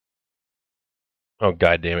Oh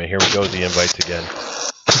god damn it! Here we go with the invites again.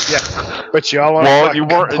 Yeah, but y'all want. Well, you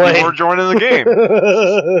weren't joining the game.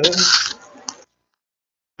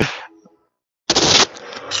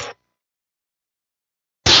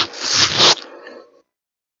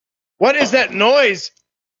 What is that noise?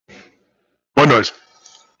 What noise?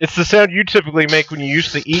 It's the sound you typically make when you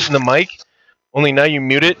used to eat in the mic. Only now you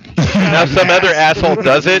mute it. Now some other asshole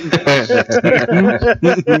does it.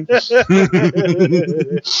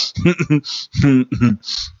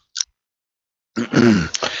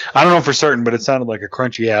 I don't know for certain, but it sounded like a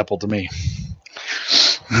crunchy apple to me.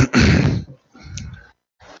 I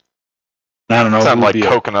don't know. It sounded like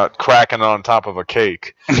coconut cracking on top of a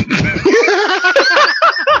cake.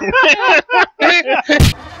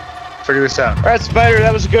 Figure this out. All right, Spider,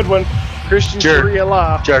 that was a good one. Christian Sharia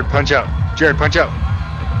law. Jared, punch out. Jared, punch out.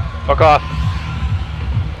 Fuck off.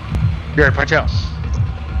 Jared, punch out.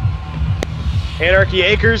 Anarchy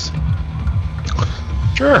Acres.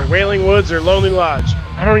 Sure. Or Wailing Woods or Lonely Lodge.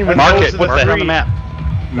 I don't even Mark know it. what Mark the it hell on the map.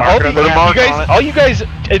 Mark it on the map. All you guys,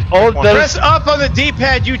 all it does. Press up on the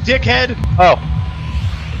D-pad, you dickhead. Oh.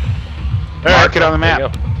 Mark it on the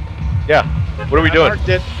map. Yeah. What are we doing? Marked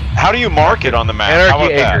it. How do you mark it on the map? Anarchy How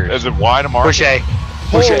about Acres. that? Is it Y to mark? Push A.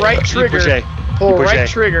 Pull Push A. right trigger. You push A. Pull push right A.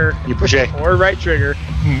 trigger. You push A. Or right trigger.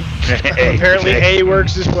 A. Apparently A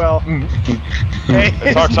works as well. A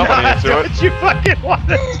Talk is somebody not into it. what you fucking want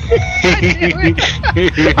to do.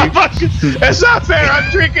 I'm fucking, it's not fair. I'm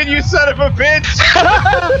drinking, you son of a bitch.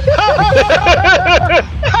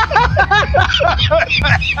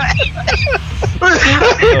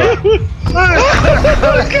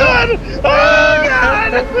 Oh god! Oh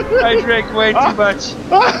god! I drank way too much.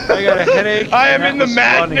 I got a headache. I am in the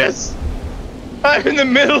madness. I'm in the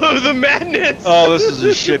middle of the madness. Oh, this is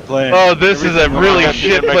a shit plan. Oh, this is a really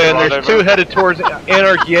shit plan. There's two headed towards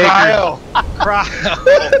Anarchy Acres. Cryo.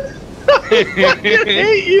 I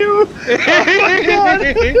hate you.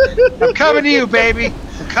 Oh I'm coming to you, baby.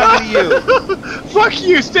 I'm coming to you. Fuck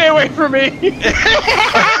you. Stay away from me.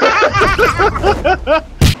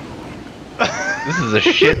 This is a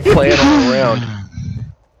shit plan all around.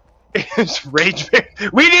 It's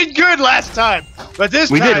Ragebear. We did good last time, but this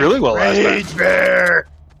We time, did really well last time. Ragebear.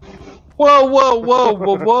 Whoa, whoa, whoa,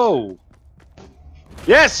 whoa, whoa.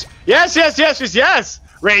 Yes, yes, yes, yes, yes, yes.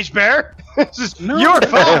 Ragebear. This is your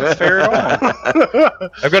fault. Fair at all.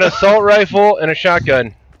 I've got an assault rifle and a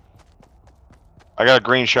shotgun. I got a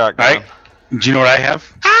green shotgun. Right. Do you know what I have?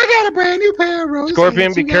 I got a brand new pair of roses.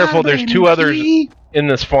 Scorpion, be careful. There's two others in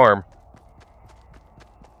this farm.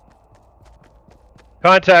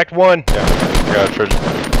 Contact one. Yeah, I got a treasure.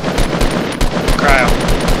 Cryo.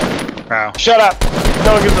 Shut up.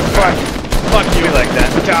 No one gives a fuck. Fuck you like that.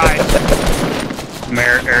 Die.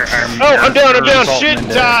 Oh, I'm down. I'm down. Shit,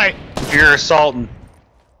 die. You're assaulting.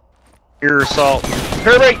 You're assaulting.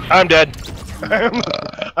 Kirby, I'm dead.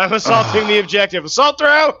 I'm assaulting the objective. Assault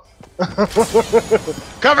throw. Cover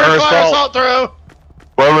fire. Assault throw.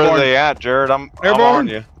 Where were they at, Jared? I'm on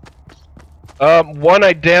you. One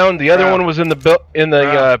I downed. The other one was in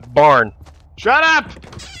the barn. Shut up.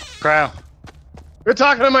 Cryo. You're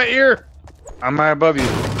talking in my ear. I'm right above you.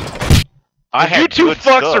 You two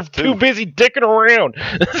fucks are too busy dicking around.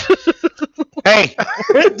 Hey,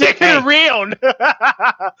 dicking around.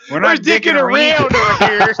 We're not dicking around over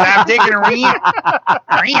here. Stop dicking around.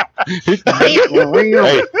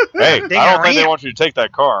 Hey, I don't think they want you to take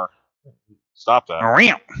that car. Stop that.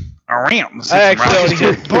 I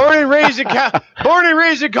accidentally born and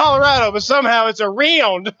raised in Colorado, but somehow it's a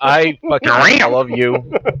round. I fucking love you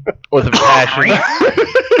with a passion.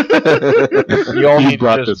 You all need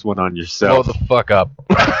brought to just this one on blow yourself. the fuck up.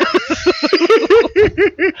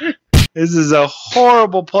 This is a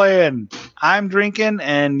horrible plan. I'm drinking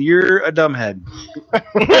and you're a dumbhead.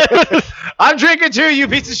 I'm drinking too, you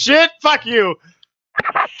piece of shit. Fuck you.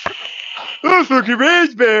 Oh, fucking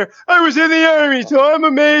Ragebear. I was in the army, so I'm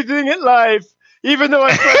amazing at life. Even though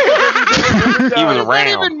I fucking He was What around. does that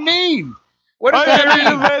even mean? What does that mean?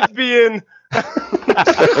 I'm a lesbian.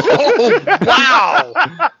 Oh, wow.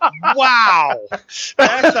 Wow.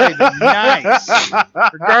 That's like nice.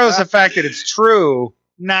 Regardless of the fact that it's true,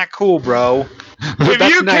 not cool, bro. If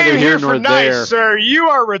you came here for nice, sir, you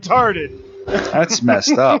are retarded. That's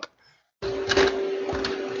messed up.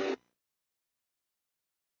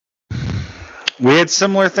 We had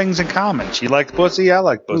similar things in common. She liked pussy, I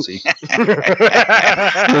liked pussy.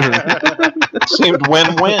 Seemed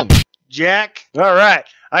win-win. Jack. All right.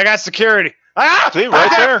 I got security. Ah! See, right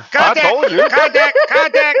there. I told you. Contact.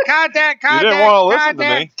 You didn't want to listen to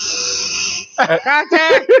me.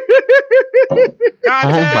 Contact. Oh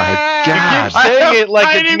my god. Saying it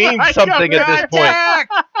like it means something at this point.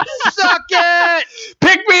 Suck it.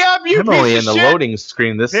 You I'm only in piece the of shit. loading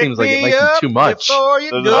screen. This Pick seems like it me might up be too much. before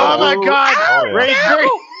you There's go. a- Oh my God! Oh, yeah. Ragebear.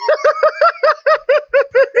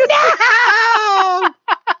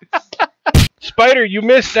 Spider, you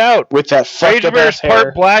missed out. With that fucked up Ragebear ass is part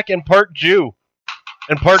hair. black and part Jew.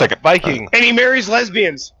 And part Viking. And he marries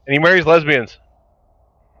lesbians. And he marries lesbians.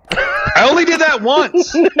 I only did that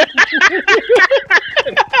once.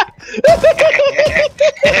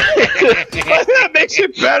 That makes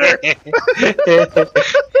it better.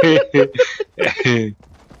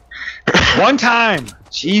 One time.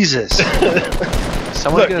 Jesus.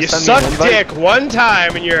 Someone's Look, gonna you send suck me an invite. dick one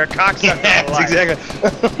time and you're a cocksucker. That's for life.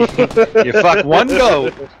 exactly. You fuck one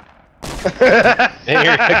goat. And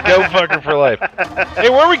you're a go fucker for life. Hey,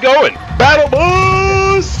 where are we going? Battle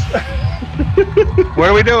Boost! What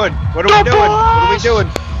are we doing? What are we doing? What are we doing?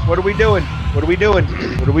 What are we doing? What are we doing?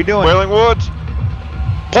 What are we doing? Wailing Woods.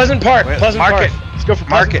 Pleasant Park. Wait, Pleasant mark Park. it. Let's go for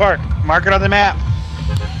Mark Pleasant it. Park. Mark it on the map.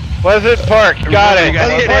 Pleasant Park. Got You it.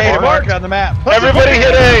 gotta hit Park, A to Park. mark it on the map. Everybody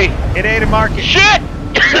hit A. Hit A to mark it. Shit!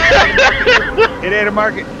 Hit A to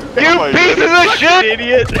mark it. You pieces of shit!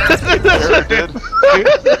 Idiot. Jared did.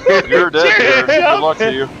 You're dead, Jared. Good luck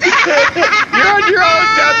to you. You're on your own,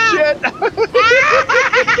 dumb shit.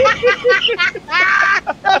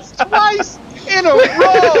 That's twice in a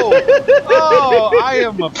row. Oh, I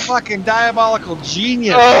am a fucking diabolical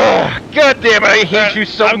genius. Oh, God damn it, I hate you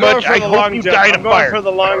so I'm going much. for I the hope long you jump. die in I'm a going fire. for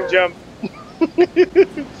the long jump.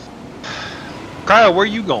 Cryo, where are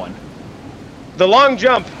you going? The long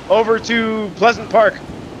jump over to Pleasant Park.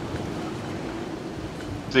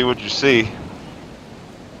 See what you see.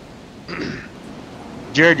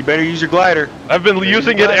 Jared, you better use your glider. I've been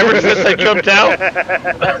using it ever since I jumped out.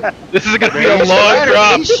 This is going to be a long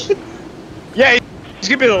drop. Yeah, he's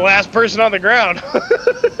gonna be the last person on the ground.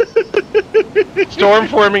 Storm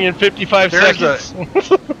forming in 55 There's a-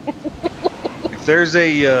 seconds. If there's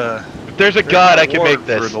a If there's a god, I can make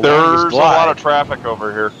this. for the There's longest a lot glide. of traffic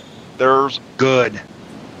over here. There's Good.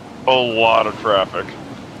 a lot of traffic.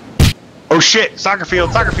 Oh shit! Soccer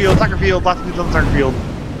field, soccer field, soccer field. Lots of people on the soccer field.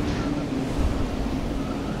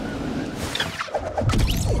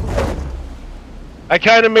 I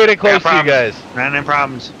kind of made it close to you problems. guys. Not any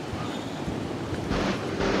problems.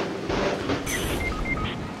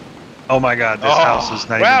 Oh my god, this house is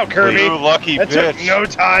not wow, even Kirby. You lucky That took bitch. no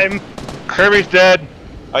time. Kirby's dead.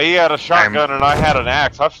 He had a shotgun and I had an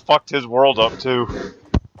axe. I fucked his world up too.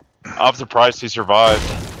 I'm surprised he survived.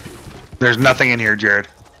 There's nothing in here, Jared.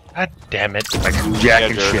 God damn it. Like jack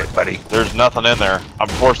and Jared. shit, buddy. There's nothing in there. I'm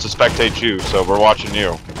forced to spectate you, so we're watching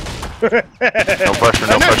you. No pressure, no pressure,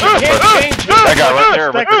 no pressure. That guy right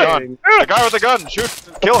there with the gun. The guy with the gun, shoot,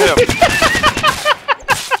 kill him.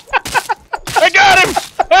 I got him!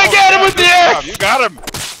 I got him with the axe! You got him.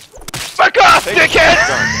 Fuck off, Take dickhead! the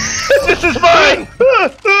gun. This is mine!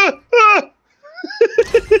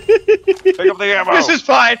 Pick up the ammo. This is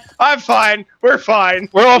fine. I'm fine. We're fine.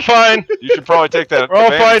 We're all fine. You should probably take that. We're all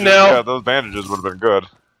the fine bandages. now. Yeah, those bandages would have been good.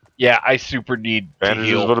 Yeah, I super need to Bandages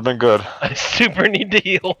heal. would have been good. I super need to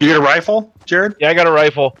heal. You get a rifle, Jared? Yeah, I got a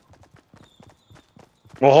rifle.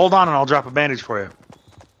 Well, hold on and I'll drop a bandage for you.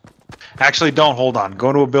 Actually, don't hold on. Go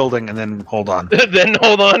into a building and then hold on. Then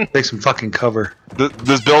hold on. Take some fucking cover.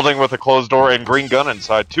 This building with a closed door and green gun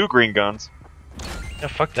inside. 2 green guns. Yeah,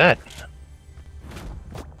 fuck that.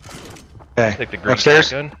 Okay. Take the green Upstairs?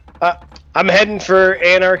 shotgun. I'm heading for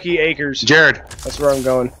Anarchy Acres. Jared. That's where I'm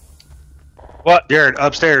going. What? Jared,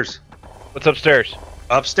 upstairs. What's upstairs?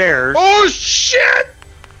 Upstairs. Oh shit!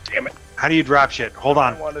 Damn it! How do you drop shit? Hold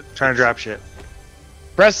on. I wanted- Trying to drop shit.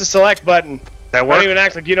 Press the select button. That Don't work? even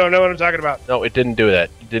act like you don't know what I'm talking about. No, it didn't do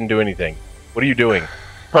that. It didn't do anything. What are you doing?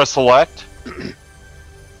 Press select.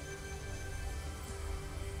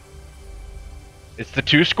 It's the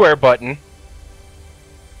 2 square button.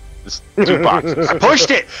 It's 2 boxes. I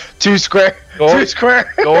pushed it. 2 square. Go- 2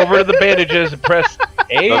 square. Go over to the bandages and press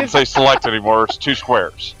A. Doesn't say select anymore. It's 2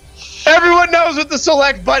 squares. Everyone knows what the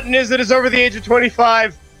select button is that is over the age of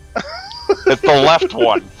 25. It's the left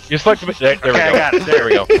one. You select the there we Okay, I go. got it. There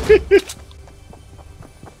we go.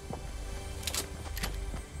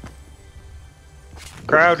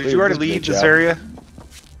 Crowd, did you already leave this area?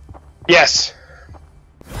 Yes.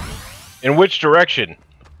 In which direction?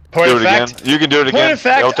 Point Do of it fact, again. You can do it point again. of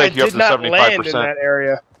fact, It'll take I you up did to not land in 75%. that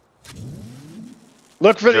area.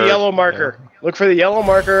 Look for the Jared, yellow marker. Look for the yellow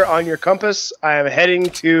marker on your compass. I am heading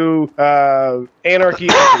to Anarchy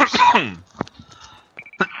Acres.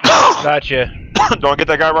 Gotcha. Don't get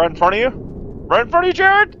that guy right in front of you. Right in front of you,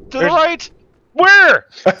 Jared. To the right. Where?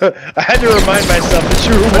 I had to remind myself that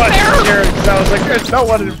you were watching Jared because I was like, there's no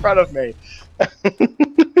one in front of me.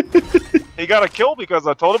 He got a kill because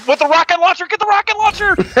I told him with the rocket launcher. Get the rocket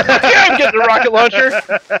launcher. Yeah, I'm getting the rocket launcher.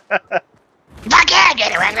 Fuck yeah,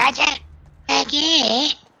 get a rocket launcher. Fuck yeah.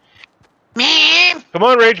 Man. Come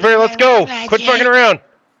on, Ragebear, let's go. Quit fucking around.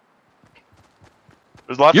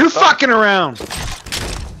 There's lots You're of stuff. fucking around.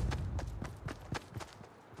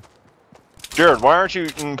 Jared, why aren't you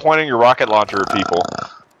pointing your rocket launcher at people?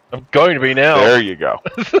 I'm going to be now. There you go.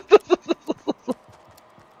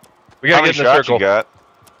 We How gotta many get in the shots circle. you got?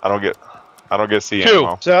 I don't get C 2.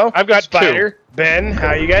 ammo. So I've got Spider, Ben,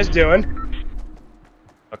 how you guys doing?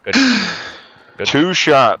 Oh, good. Good. 2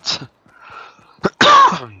 shots.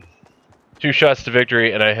 2 shots to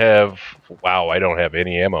victory, and I have... Wow, I don't have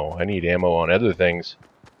any ammo. I need ammo on other things.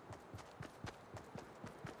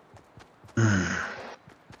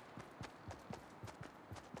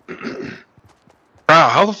 Wow,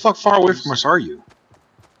 how the fuck far away from us are you?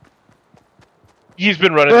 He's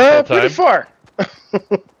been running this whole time. Pretty far.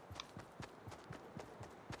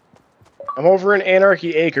 I'm over in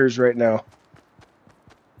Anarchy Acres right now.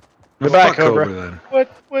 Goodbye, Fuck Cobra. then.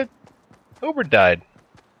 What? Cobra died.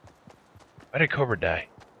 Why did Cobra die?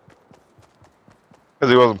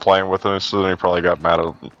 Because he wasn't playing with us, so then he probably got mad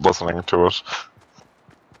at listening to us.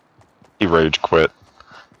 He rage quit.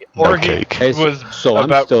 Or No he cake. Hey, was so I'm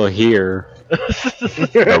about... still here. No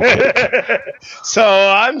cake. So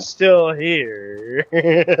I'm still here.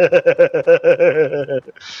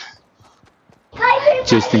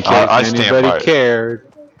 Just in case I stand by anybody it. cared.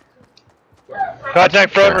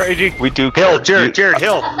 Contact from AG. We do Hill, care. Jared,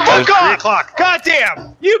 Hill. Fuck off!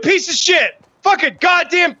 Goddamn! You piece of shit! Fucking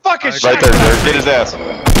goddamn fucking shit! Right there, Jared. Get his ass.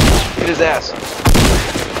 Get his ass.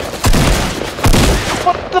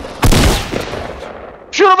 What the?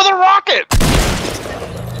 Shoot him with a rocket!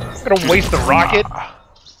 I'm gonna waste the rocket.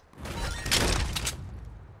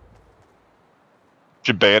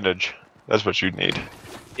 Should bandage. That's what you need.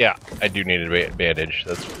 Yeah, I do need a bandage.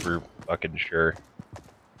 That's for fucking sure.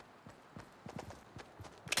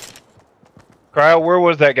 Cryo, where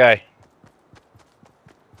was that guy?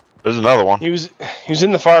 There's another one. He was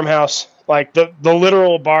in the farmhouse, like the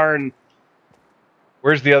literal barn.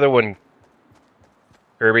 Where's the other one?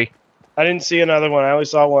 Kirby? I didn't see another one. I only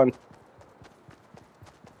saw one.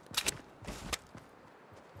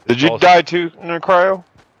 Did you die too in a cryo?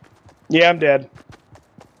 Yeah, I'm dead.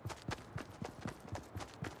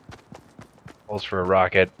 Calls for a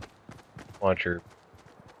rocket launcher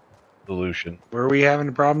solution. Where are we having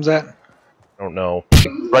the problems at? I don't know.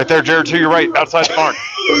 Right there, Jared, to your right, outside the barn.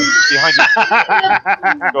 Behind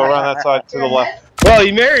you. Go around that side to the left. Well,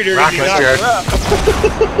 he married her. Rockets, and he knocked Jared. her up.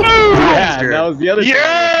 Yeah, that was the other thing.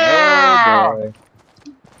 Yeah! Oh, boy.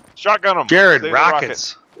 Shotgun him. Jared, Save the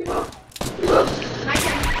rockets.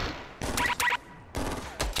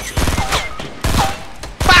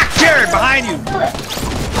 Fuck, Jared, behind you.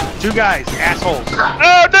 2 guys, assholes.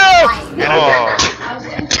 Oh no! Oh,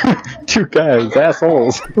 Two guys,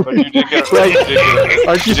 assholes. but you did get,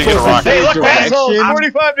 Aren't you did get a supposed to rocket. say Hey, look, asshole!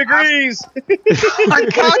 direction? 45 degrees.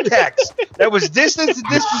 On context. That was distance and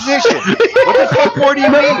disposition. What the fuck more do you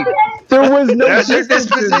need? There was no There's their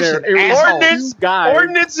distance in there. disposition. It was Ordnance- two guys.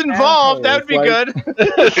 Ordnance involved. That would be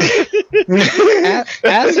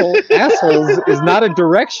Assholes, good. Assholes is not a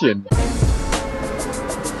direction.